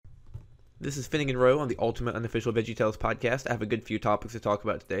This is Finnegan Rowe on the Ultimate Unofficial VeggieTales podcast. I have a good few topics to talk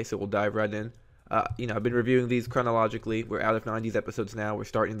about today, so we'll dive right in. I've been reviewing these chronologically. We're out of 90s episodes now. We're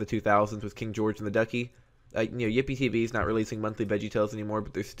starting in the 2000s with King George and the Ducky. Yippee TV is not releasing monthly VeggieTales anymore,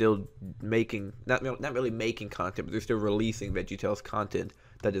 but they're still making, not really making content, but they're still releasing VeggieTales content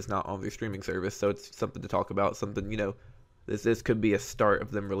that is not on their streaming service. So it's something to talk about. This could be a start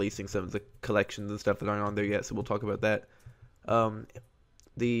of them releasing some of the collections and stuff that aren't on there yet. So we'll talk about that.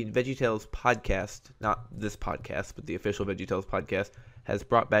 The VeggieTales podcast, not this podcast, but the official VeggieTales podcast, has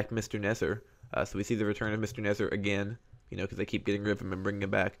brought back Mr. Nezzer. So we see the return of Mr. Nezzer again, because they keep getting rid of him and bringing him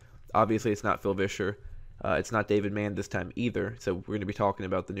back. Obviously, it's not Phil Vischer. It's not David Mann this time either, so we're going to be talking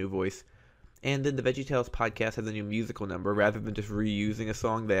about the new voice. And then the VeggieTales podcast has a new musical number. Rather than just reusing a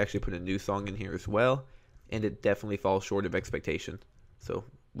song, they actually put a new song in here as well, and it definitely falls short of expectation. So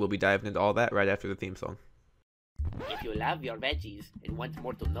we'll be diving into all that right after the theme song. If you love your veggies and want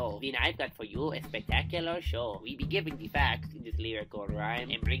more to know, then I've got for you a spectacular show. We be giving the facts in this lyrical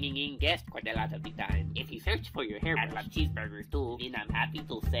rhyme and bringing in guests quite a lot of the time. If you search for your hairbrush and love cheeseburgers too, then I'm happy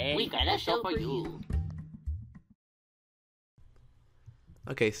to say we got a show for you.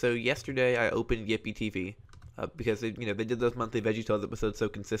 Okay, so yesterday I opened Yippee TV because they did those monthly VeggieTales episodes so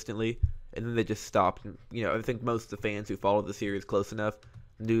consistently, and then they just stopped. And, I think most of the fans who followed the series close enough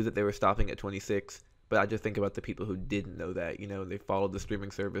knew that they were stopping at 26. But I just think about the people who didn't know that. They followed the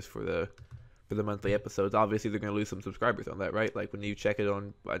streaming service for the monthly episodes. Obviously, they're going to lose some subscribers on that, right? Like when you check it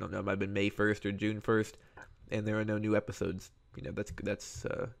on, I don't know, it might have been May 1st or June 1st, and there are no new episodes.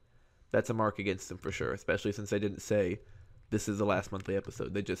 That's a mark against them for sure. Especially since they didn't say this is the last monthly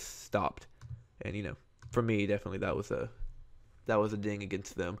episode. They just stopped, and for me, definitely that was a ding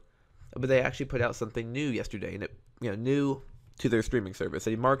against them. But they actually put out something new yesterday, and it new to their streaming service.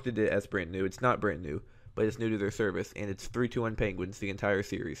 They marketed it as brand new. It's not brand new, but it's new to their service, and it's 321 Penguins, the entire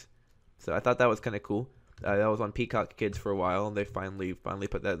series. So I thought that was kind of cool. That was on Peacock Kids for a while, and they finally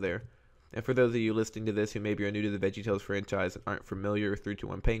put that there. And for those of you listening to this who maybe are new to the VeggieTales franchise and aren't familiar with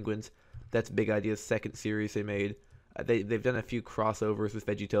 321 Penguins, that's Big Idea's second series they made. They've done a few crossovers with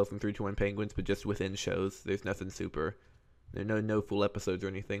VeggieTales and 321 Penguins, but just within shows. There's nothing super. There are no full episodes or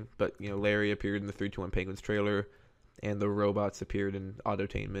anything. But Larry appeared in the 321 Penguins trailer, and the robots appeared in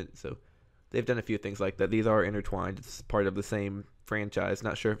Autotainment, so they've done a few things like that. These are intertwined. It's part of the same franchise.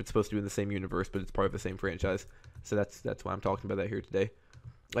 Not sure if it's supposed to be in the same universe, but it's part of the same franchise. So that's why I'm talking about that here today.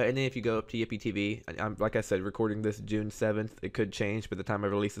 And then if you go up to Yippee TV, I'm like I said, recording this June 7th. It could change by the time I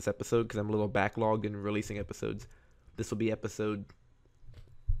release this episode because I'm a little backlogged in releasing episodes. This will be episode...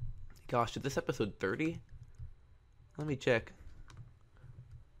 Gosh, is this episode 30? Let me check.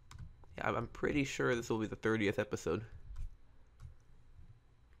 Yeah, I'm pretty sure this will be the 30th episode.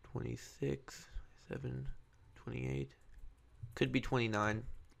 26, 7, 28. Could be 29.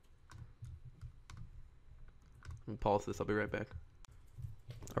 Let me pause this. I'll be right back.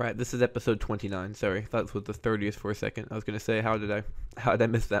 Alright, this is episode 29. Sorry, I thought this was the 30th for a second. I was going to say, how did I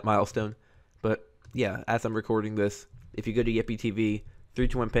miss that milestone? But yeah, as I'm recording this, if you go to Yippee TV,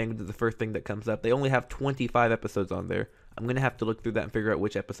 321 Penguins is the first thing that comes up. They only have 25 episodes on there. I'm going to have to look through that and figure out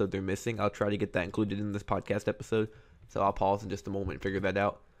which episode they're missing. I'll try to get that included in this podcast episode. So I'll pause in just a moment and figure that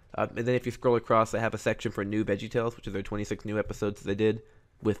out. And then if you scroll across, I have a section for new VeggieTales, which is their 26 new episodes they did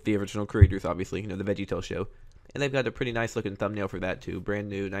with the original creators, obviously, the VeggieTales show. And they've got a pretty nice looking thumbnail for that too. Brand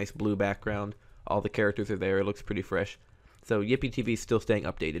new, nice blue background. All the characters are there. It looks pretty fresh. So Yippee TV is still staying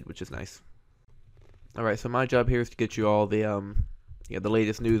updated, which is nice. Alright, so my job here is to get you all the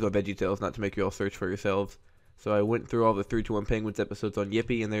latest news on VeggieTales, not to make you all search for yourselves. So I went through all the 321 Penguins episodes on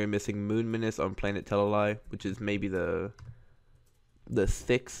Yippee, and they're missing Moon Menace on Planet Teleli, which is maybe the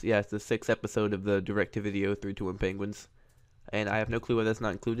sixth. Yeah, it's the sixth episode of the direct-to-video 321 Penguins. And I have no clue why that's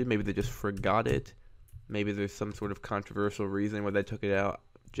not included. Maybe they just forgot it. Maybe there's some sort of controversial reason why they took it out.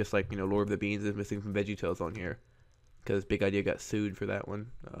 Just like, Lord of the Beans is missing from VeggieTales on here. Because Big Idea got sued for that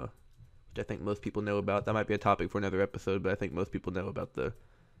one. Which I think most people know about. That might be a topic for another episode, but I think most people know about the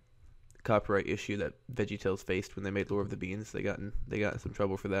copyright issue that VeggieTales faced when they made Lord of the Beans. They got in some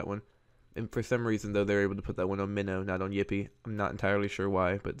trouble for that one. And for some reason, though, they're able to put that one on Minnow, not on Yippee. I'm not entirely sure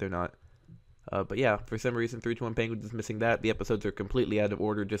why, but they're not. But yeah, for some reason, 321 Penguins is missing that. The episodes are completely out of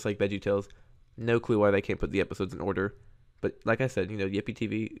order, just like VeggieTales. No clue why they can't put the episodes in order. But like I said, Yippee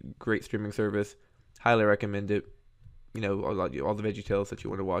TV, great streaming service. Highly recommend it. All the VeggieTales that you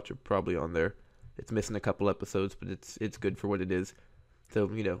want to watch are probably on there. It's missing a couple episodes, but it's good for what it is. So,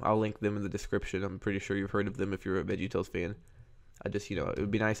 I'll link them in the description. I'm pretty sure you've heard of them if you're a VeggieTales fan. I just, it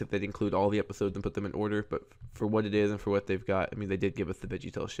would be nice if they'd include all the episodes and put them in order, but for what it is and for what they've got, they did give us the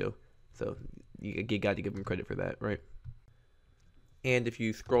VeggieTales show. So, you got to give them credit for that, right? And if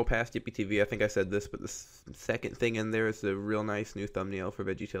you scroll past Yippee TV, I think I said this, but the second thing in there is a real nice new thumbnail for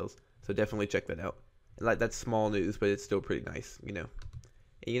VeggieTales. So definitely check that out. Like, that's small news, but it's still pretty nice, And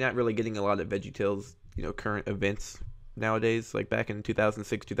you're not really getting a lot of VeggieTales, current events nowadays. Like back in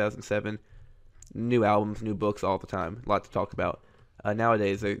 2006, 2007, new albums, new books all the time. A lot to talk about.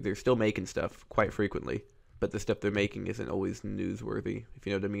 Nowadays, they're still making stuff quite frequently, but the stuff they're making isn't always newsworthy, if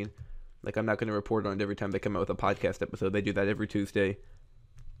you know what I mean. Like, I'm not going to report on it every time they come out with a podcast episode. They do that every Tuesday,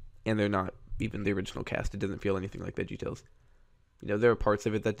 and they're not even the original cast. It doesn't feel anything like VeggieTales. There are parts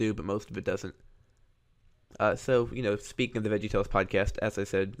of it that do, but most of it doesn't. So, speaking of the VeggieTales podcast, as I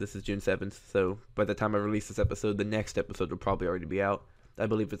said, this is June 7th, so by the time I release this episode, the next episode will probably already be out. I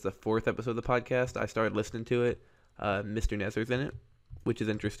believe it's the 4th episode of the podcast. I started listening to it. Mr. Nezzer's in it, which is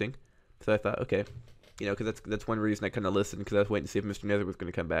interesting. So I thought, okay, because that's one reason I kind of listened, because I was waiting to see if Mr. Nezzer was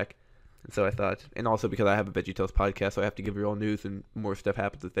going to come back. And so I thought, and also because I have a VeggieTales podcast, so I have to give you all news and more stuff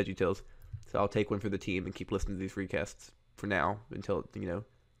happens with VeggieTales. So I'll take one for the team and keep listening to these recasts for now until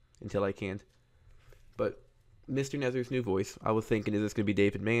I can. But Mr. Nezzer's new voice, I was thinking, is this going to be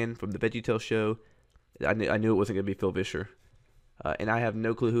David Mann from the VeggieTales show? I knew it wasn't going to be Phil Vischer. And I have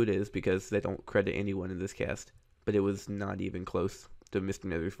no clue who it is because they don't credit anyone in this cast. But it was not even close to Mr.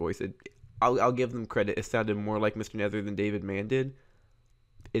 Nezzer's voice. I'll give them credit. It sounded more like Mr. Nezzer than David Mann did.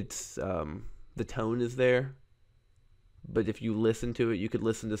 It's the tone is there, but if you listen to it, you could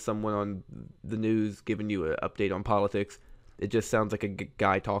listen to someone on the news giving you an update on politics. It just sounds like a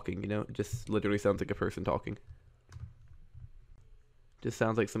guy talking, It just literally sounds like a person talking. Just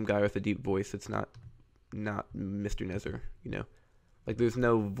sounds like some guy with a deep voice. It's not Mr. Nezzer, Like, there's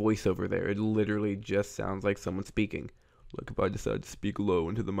no voiceover there. It literally just sounds like someone speaking. Like, if I decide to speak low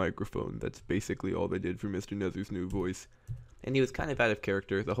into the microphone, that's basically all they did for Mr. Nezzer's new voice. And he was kind of out of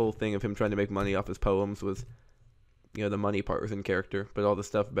character. The whole thing of him trying to make money off his poems was, the money part was in character. But all the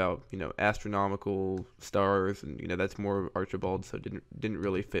stuff about, astronomical stars and, that's more Archibald, so it didn't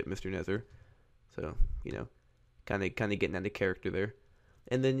really fit Mr. Nezzer. So, kind of getting out of character there.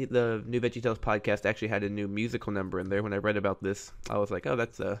 And then the new VeggieTales podcast actually had a new musical number in there. When I read about this, I was like, oh,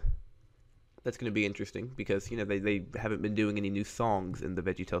 that's going to be interesting because, they haven't been doing any new songs in the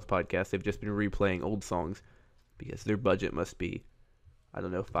VeggieTales podcast. They've just been replaying old songs. Because their budget must be, I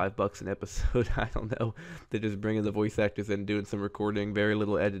don't know, $5 an episode. I don't know. They're just bringing the voice actors in, doing some recording, very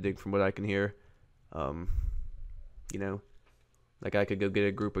little editing from what I can hear. Like I could go get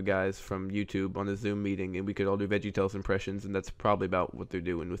a group of guys from YouTube on a Zoom meeting and we could all do VeggieTales impressions, and that's probably about what they're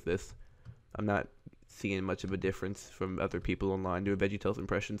doing with this. I'm not seeing much of a difference from other people online doing VeggieTales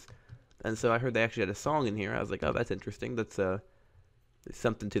impressions. And so I heard they actually had a song in here. I was like, oh, that's interesting. That's there's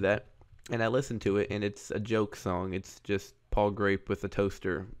something to that. And I listened to it, and it's a joke song. It's just Paul Grape with a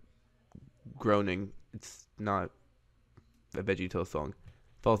toaster groaning. It's not a VeggieTales song.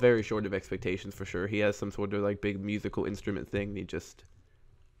 Falls very short of expectations for sure. He has some sort of like big musical instrument thing.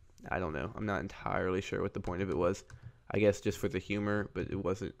 I don't know. I'm not entirely sure what the point of it was. I guess just for the humor, but it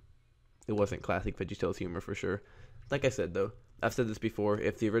wasn't classic VeggieTales humor for sure. Like I said though, I've said this before.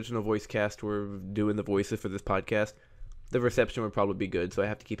 If the original voice cast were doing the voices for this podcast, the reception would probably be good, so I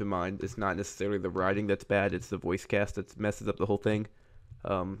have to keep in mind it's not necessarily the writing that's bad, it's the voice cast that messes up the whole thing.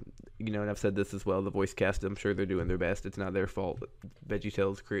 And I've said this as well, the voice cast, I'm sure they're doing their best. It's not their fault.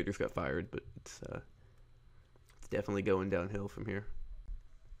 VeggieTales creators got fired, but it's definitely going downhill from here.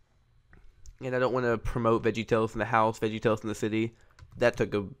 And I don't want to promote VeggieTales in the house, VeggieTales in the city. That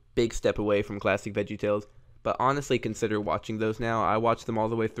took a big step away from classic VeggieTales. But honestly, consider watching those now. I watched them all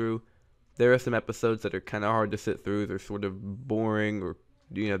the way through. There are some episodes that are kind of hard to sit through. They're sort of boring, or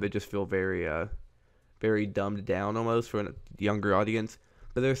they just feel very, very dumbed down almost for a younger audience.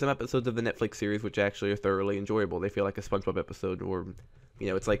 But there are some episodes of the Netflix series which actually are thoroughly enjoyable. They feel like a SpongeBob episode, or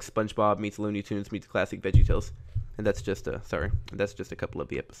it's like SpongeBob meets Looney Tunes meets classic VeggieTales, and that's just a couple of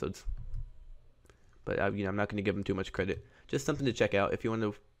the episodes. But I'm not going to give them too much credit. Just something to check out if you want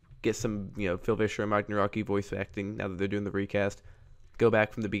to get some Phil Vischer and Mike Naraki voice acting now that they're doing the recast. Go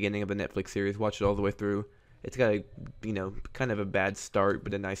back from the beginning of the Netflix series, watch it all the way through. It's got a, kind of a bad start,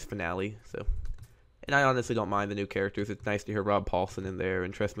 but a nice finale. So, and I honestly don't mind the new characters. It's nice to hear Rob Paulson in there,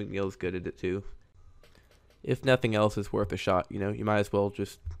 and Tress MacNeille's good at it too. If nothing else, it's worth a shot. You might as well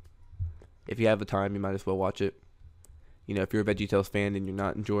just, if you have the time, you might as well watch it. If you're a VeggieTales fan and you're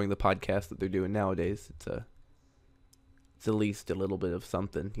not enjoying the podcast that they're doing nowadays, it's at least a little bit of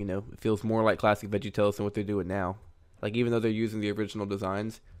something. It feels more like classic VeggieTales than what they're doing now. Like, even though they're using the original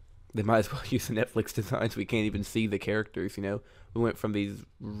designs, they might as well use the Netflix designs. We can't even see the characters, We went from these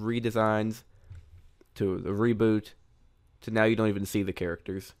redesigns to the reboot to now you don't even see the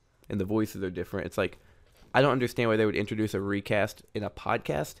characters. And the voices are different. It's like I don't understand why they would introduce a recast in a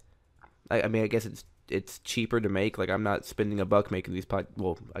podcast. I mean, I guess it's cheaper to make. Like, I'm not spending $1 making these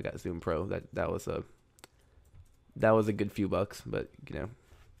Well, I got Zoom Pro. That was a good few bucks, but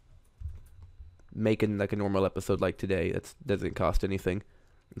making like a normal episode like today, that doesn't cost anything.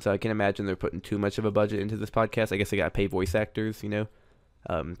 And so I can imagine they're putting too much of a budget into this podcast. I guess they got to pay voice actors, get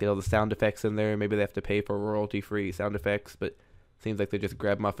all the sound effects in there. Maybe they have to pay for royalty-free sound effects, but it seems like they just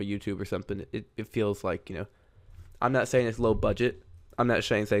grab them off of YouTube or something. It feels like, I'm not saying it's low budget. I'm not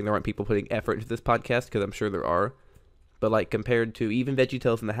saying there aren't people putting effort into this podcast, because I'm sure there are. But, like, compared to even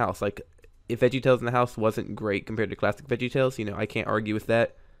VeggieTales in the House, like, if VeggieTales in the House wasn't great compared to classic VeggieTales, I can't argue with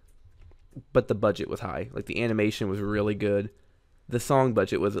that. But the budget was high. Like, the animation was really good. The song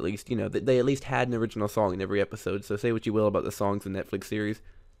budget was at least, they at least had an original song in every episode. So say what you will about the songs in the Netflix series.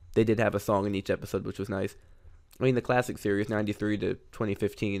 They did have a song in each episode, which was nice. I mean, the classic series, 93 to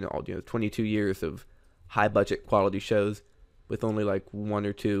 2015, 22 years of high-budget quality shows with only, like, 1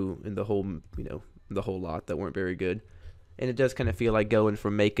 or 2 in the whole, the whole lot that weren't very good. And it does kind of feel like going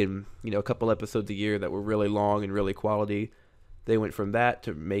from making, a couple episodes a year that were really long and really quality. They went from that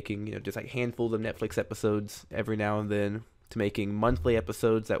to making, just like handfuls of Netflix episodes every now and then, to making monthly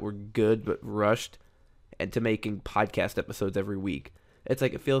episodes that were good but rushed, and to making podcast episodes every week. It's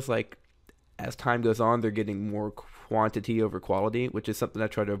like, it feels like as time goes on, they're getting more quantity over quality, which is something I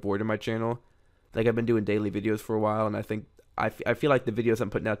try to avoid on my channel. Like, I've been doing daily videos for a while, and I feel like the videos I'm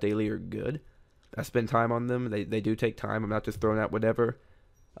putting out daily are good. I spend time on them. They do take time. I'm not just throwing out whatever.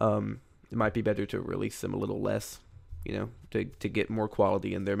 It might be better to release them a little less, to get more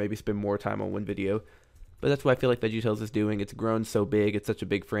quality in there. Maybe spend more time on one video. But that's what I feel like VeggieTales is doing. It's grown so big. It's such a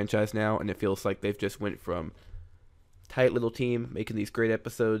big franchise now, and it feels like they've just went from tight little team making these great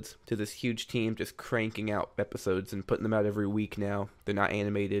episodes to this huge team just cranking out episodes and putting them out every week now. They're not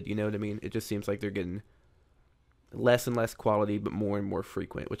animated, you know what I mean? It just seems like they're getting less and less quality, but more and more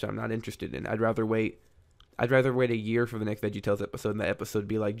frequent, which I'm not interested in. I'd rather wait a year for the next VeggieTales episode, and that episode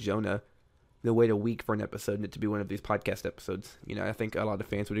be like Jonah, than wait a week for an episode and it to be one of these podcast episodes. I think a lot of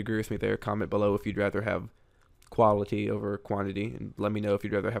fans would agree with me there. Comment below if you'd rather have quality over quantity, and let me know if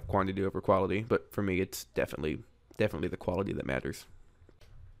you'd rather have quantity over quality. But for me, it's definitely the quality that matters.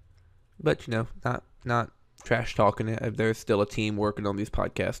 But not trash talking it. There's still a team working on these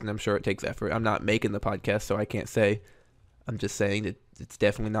podcasts, and I'm sure it takes effort. I'm not making the podcast, so I can't say. I'm just saying that it's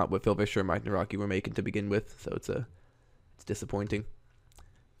definitely not what Phil Vischer and Mike Naraki were making to begin with, so it's disappointing.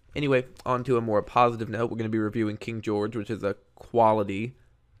 Anyway, on to a more positive note, we're going to be reviewing King George, which is a quality,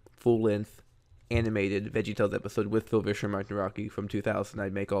 full-length, animated VeggieTales episode with Phil Vischer and Mike Naraki from 2000.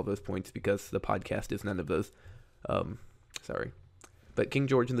 I'd make all those points because the podcast is none of those. Sorry. But King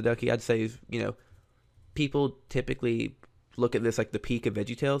George and the Ducky, I'd say, is, people typically look at this like the peak of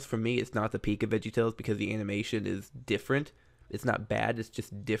VeggieTales. For me, it's not the peak of VeggieTales because the animation is different. It's not bad, it's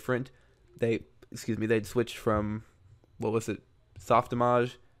just different. They'd switched from,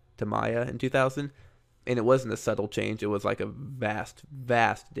 Softimage to Maya in 2000, and it wasn't a subtle change. It was like a vast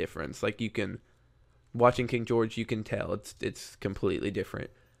difference. Like, watching King George, you can tell it's completely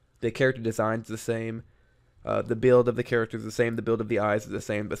different. The character design's the same. The build of the character is the same. The build of the eyes is the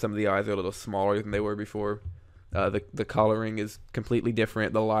same, but some of the eyes are a little smaller than they were before. The coloring is completely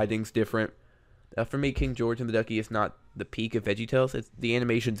different. The lighting's different. For me, King George and the Ducky is not the peak of VeggieTales. The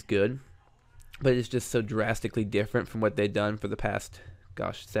animation's good, but it's just so drastically different from what they've done for the past,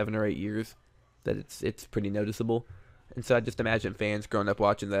 7 or 8 years that it's pretty noticeable. And so I just imagine fans growing up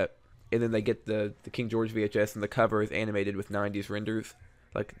watching that, and then they get the King George VHS, and the cover is animated with 90s renders.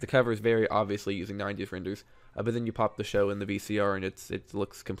 Like, the cover is very obviously using 90s renders, but then you pop the show in the VCR, and it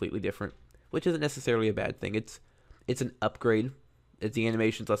looks completely different, which isn't necessarily a bad thing. It's an upgrade. The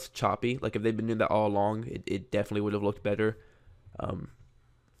animation's less choppy. Like, if they'd been doing that all along, it definitely would have looked better.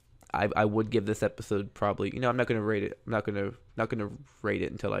 I would give this episode probably, I'm not gonna rate it. I'm not gonna rate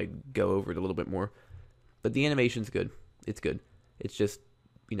it until I go over it a little bit more. But the animation's good. It's good. It's just,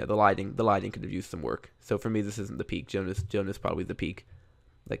 the lighting could have used some work. So for me, this isn't the peak. Jonah's probably the peak.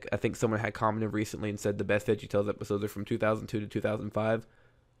 Like, I think someone had commented recently and said the best VeggieTales episodes are from 2002 to 2005.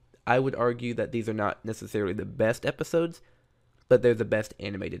 I would argue that these are not necessarily the best episodes, but they're the best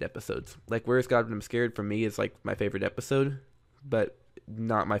animated episodes. Like, Where's God When I'm Scared, for me, is like my favorite episode, but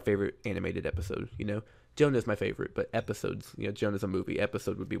not my favorite animated episode, Jonah's my favorite, but episodes, Jonah's a movie.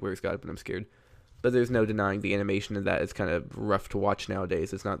 Episode would be Where's God When I'm Scared. But there's no denying the animation in that is kind of rough to watch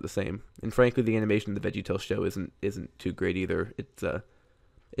nowadays. It's not the same. And frankly, the animation in the VeggieTales show isn't too great either.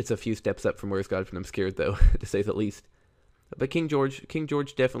 It's a few steps up from Where's God When I'm Scared, though, to say the least. But King George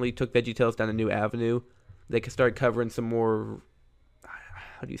definitely took VeggieTales down a new avenue. They started covering some more,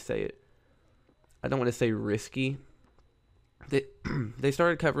 how do you say it? I don't want to say risky. They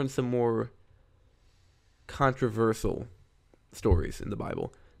started covering some more controversial stories in the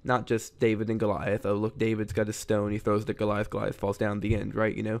Bible. Not just David and Goliath. Oh, look, David's got a stone. He throws it at Goliath. Goliath falls down at the end,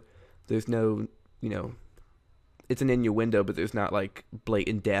 right? There's no, it's an innuendo, but there's not like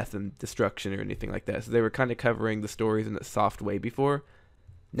blatant death and destruction or anything like that. So they were kind of covering the stories in a soft way before.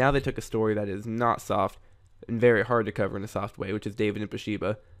 Now they took a story that is not soft and very hard to cover in a soft way, which is David and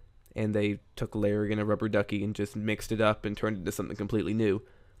Bathsheba. And they took Larry and a rubber ducky and just mixed it up and turned it into something completely new.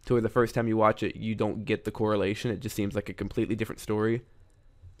 To where the first time you watch it, you don't get the correlation. It just seems like a completely different story.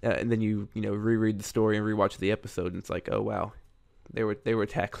 And then you reread the story and rewatch the episode, and it's like, oh wow, they were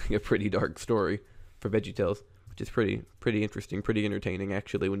tackling a pretty dark story for VeggieTales, which is pretty interesting, pretty entertaining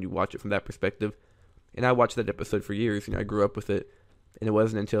actually when you watch it from that perspective. And I watched that episode for years. I grew up with it, and it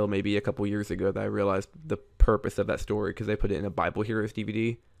wasn't until maybe a couple years ago that I realized the purpose of that story, because they put it in a Bible Heroes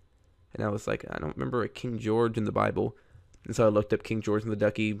DVD. And I was like, I don't remember a King George in the Bible. And so I looked up King George and the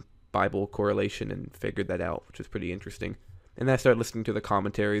Ducky Bible correlation and figured that out, which was pretty interesting. And then I started listening to the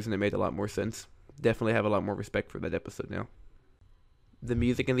commentaries, and it made a lot more sense. Definitely have a lot more respect for that episode now. The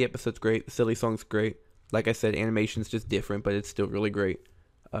music in the episode's great. The silly song's great. Like I said, animation's just different, but it's still really great.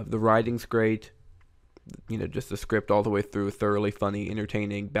 The writing's great. Just the script all the way through, thoroughly funny,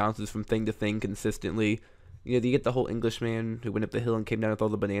 entertaining, bounces from thing to thing consistently. You get the whole Englishman who went up the hill and came down with all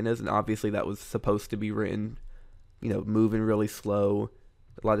the bananas, and obviously that was supposed to be written, moving really slow,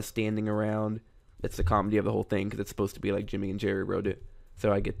 a lot of standing around. It's the comedy of the whole thing, because it's supposed to be like Jimmy and Jerry wrote it.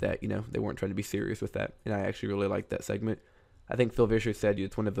 So I get that, they weren't trying to be serious with that, and I actually really liked that segment. I think Phil Vischer said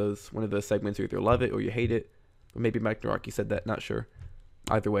it's one of those segments you either love it or you hate it, or maybe Mike Nawrocki said that, not sure.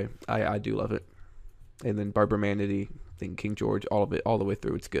 Either way, I do love it. And then Barbara Manity, King George, all of it, all the way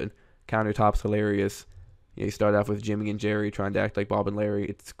through, it's good. Countertop's hilarious. You start off with Jimmy and Jerry trying to act like Bob and Larry.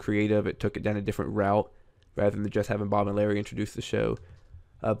 It's creative. It took it down a different route rather than just having Bob and Larry introduce the show.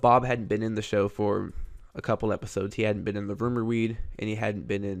 Bob hadn't been in the show for a couple episodes. He hadn't been in the Rumor Weed, and he hadn't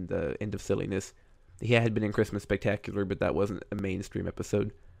been in the End of Silliness. He had been in Christmas Spectacular, but that wasn't a mainstream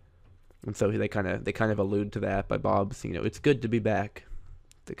episode. And so they kind of allude to that by Bob's, it's good to be back.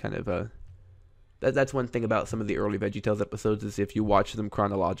 They kind of that's one thing about some of the early VeggieTales episodes, is if you watch them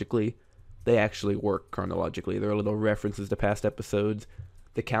chronologically, they actually work chronologically. There are little references to past episodes.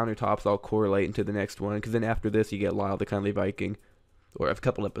 The countertops all correlate into the next one, because then after this you get Lyle the Kindly Viking, or a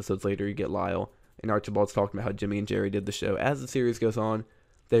couple episodes later you get Lyle, and Archibald's talking about how Jimmy and Jerry did the show. As the series goes on,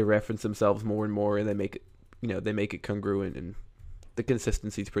 they reference themselves more and more, and they make it congruent, and the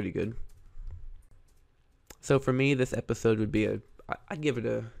consistency's pretty good. So for me, this episode would be I gave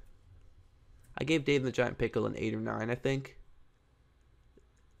Dave and the Giant Pickle an 8 or 9, I think.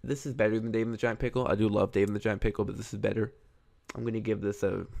 This is better than Dave and the Giant Pickle. I do love Dave and the Giant Pickle, but this is better. I'm going to give this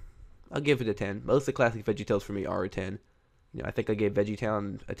I'll give it a 10. Most of the classic VeggieTales for me are a 10. I think I gave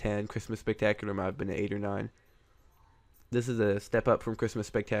VeggieTown a 10. Christmas Spectacular might have been an 8 or 9. This is a step up from Christmas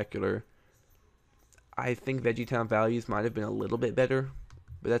Spectacular. I think VeggieTown Values might have been a little bit better,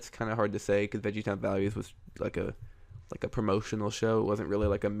 but that's kind of hard to say, because VeggieTown Values was like a promotional show. It wasn't really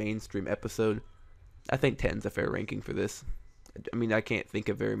like a mainstream episode. I think 10's a fair ranking for this. I mean, I can't think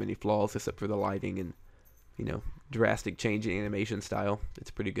of very many flaws except for the lighting and, drastic change in animation style.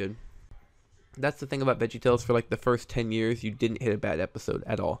 It's pretty good. That's the thing about VeggieTales. For like the first 10 years, you didn't hit a bad episode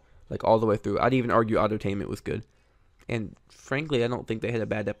at all. Like all the way through. I'd even argue Autotainment was good. And frankly, I don't think they had a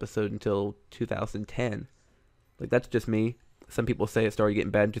bad episode until 2010. Like, that's just me. Some people say it started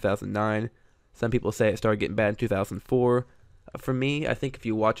getting bad in 2009. Some people say it started getting bad in 2004. For me, I think if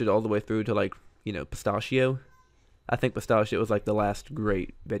you watch it all the way through to like, Pistachio, I think Pistachio was like the last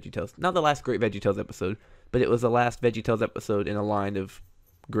great VeggieTales. Not the last great VeggieTales episode, but it was the last VeggieTales episode in a line of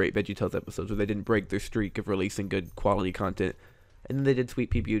great VeggieTales episodes where they didn't break their streak of releasing good quality content. And then they did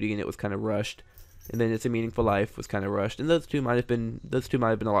Sweet Pea Beauty, and it was kind of rushed. And then It's a Meaningful Life was kind of rushed. And those two might have been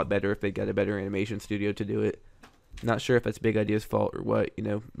a lot better if they got a better animation studio to do it. Not sure if that's Big Idea's fault or what.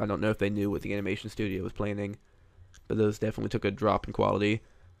 I don't know if they knew what the animation studio was planning, but those definitely took a drop in quality.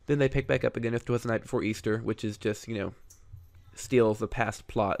 Then they picked back up again if it was the night before Easter, which is just, steals the past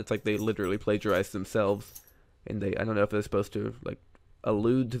plot. It's like they literally plagiarized themselves, and I don't know if they're supposed to like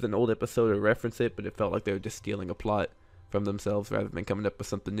allude to an old episode or reference it, but it felt like they were just stealing a plot from themselves rather than coming up with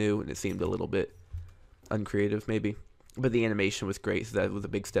something new, and it seemed a little bit uncreative maybe. But the animation was great, so that was a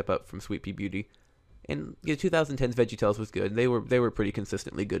big step up from Sweet Pea Beauty. And 2010's VeggieTales was good. They were pretty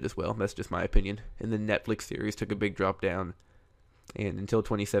consistently good as well. That's just my opinion. And the Netflix series took a big drop down, and until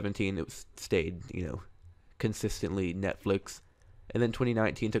 2017 it stayed, consistently Netflix. And then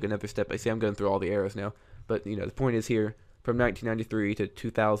 2019 took another step. I see I'm going through all the eras now, but the point is here, from 1993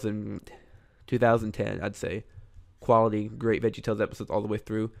 to 2010, I'd say quality, great VeggieTales episodes all the way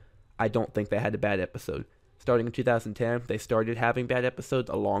through. I don't think they had a bad episode. Starting in 2010, they started having bad episodes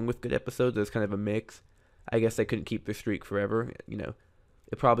along with good episodes. There's kind of a mix. I guess they couldn't keep their streak forever.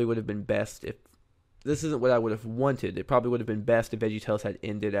 It probably would have been best if this isn't what I would have wanted. It probably would have been best if VeggieTales had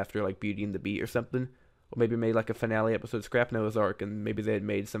ended after like Beauty and the Beat or something, or maybe made like a finale episode, scrap Noah's Ark, and maybe they had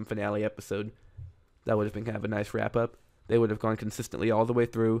made some finale episode. That would have been kind of a nice wrap up. They would have gone consistently all the way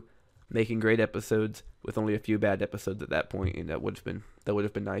through, making great episodes with only a few bad episodes at that point, and that would have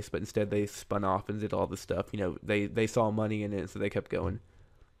been nice. But instead, they spun off and did all this stuff. They saw money in it, so they kept going.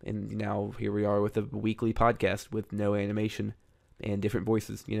 And now here we are with a weekly podcast with no animation and different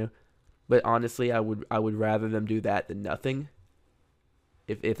voices. But honestly, I would rather them do that than nothing.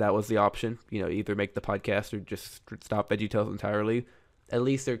 If that was the option, either make the podcast or just stop VeggieTales entirely. At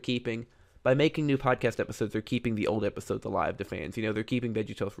least they're keeping. By making new podcast episodes, they're keeping the old episodes alive to fans. They're keeping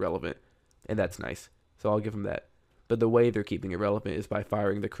VeggieTales relevant, and that's nice. So I'll give them that. But the way they're keeping it relevant is by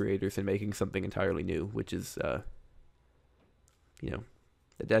firing the creators and making something entirely new, which is, that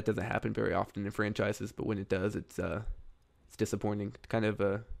doesn't happen very often in franchises. But when it does, it's disappointing. Kind of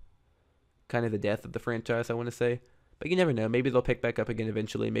the death of the franchise, I want to say. But you never know. Maybe they'll pick back up again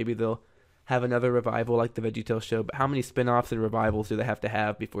eventually. Maybe they'll have another revival like the VeggieTales show, but how many spin-offs and revivals do they have to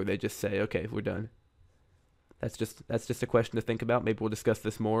have before they just say, okay, we're done? That's just a question to think about. Maybe we'll discuss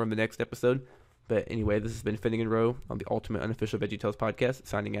this more in the next episode. But anyway, this has been Finning and Row on the Ultimate Unofficial VeggieTales podcast,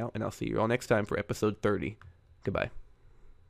 signing out, and I'll see you all next time for episode 30. Goodbye.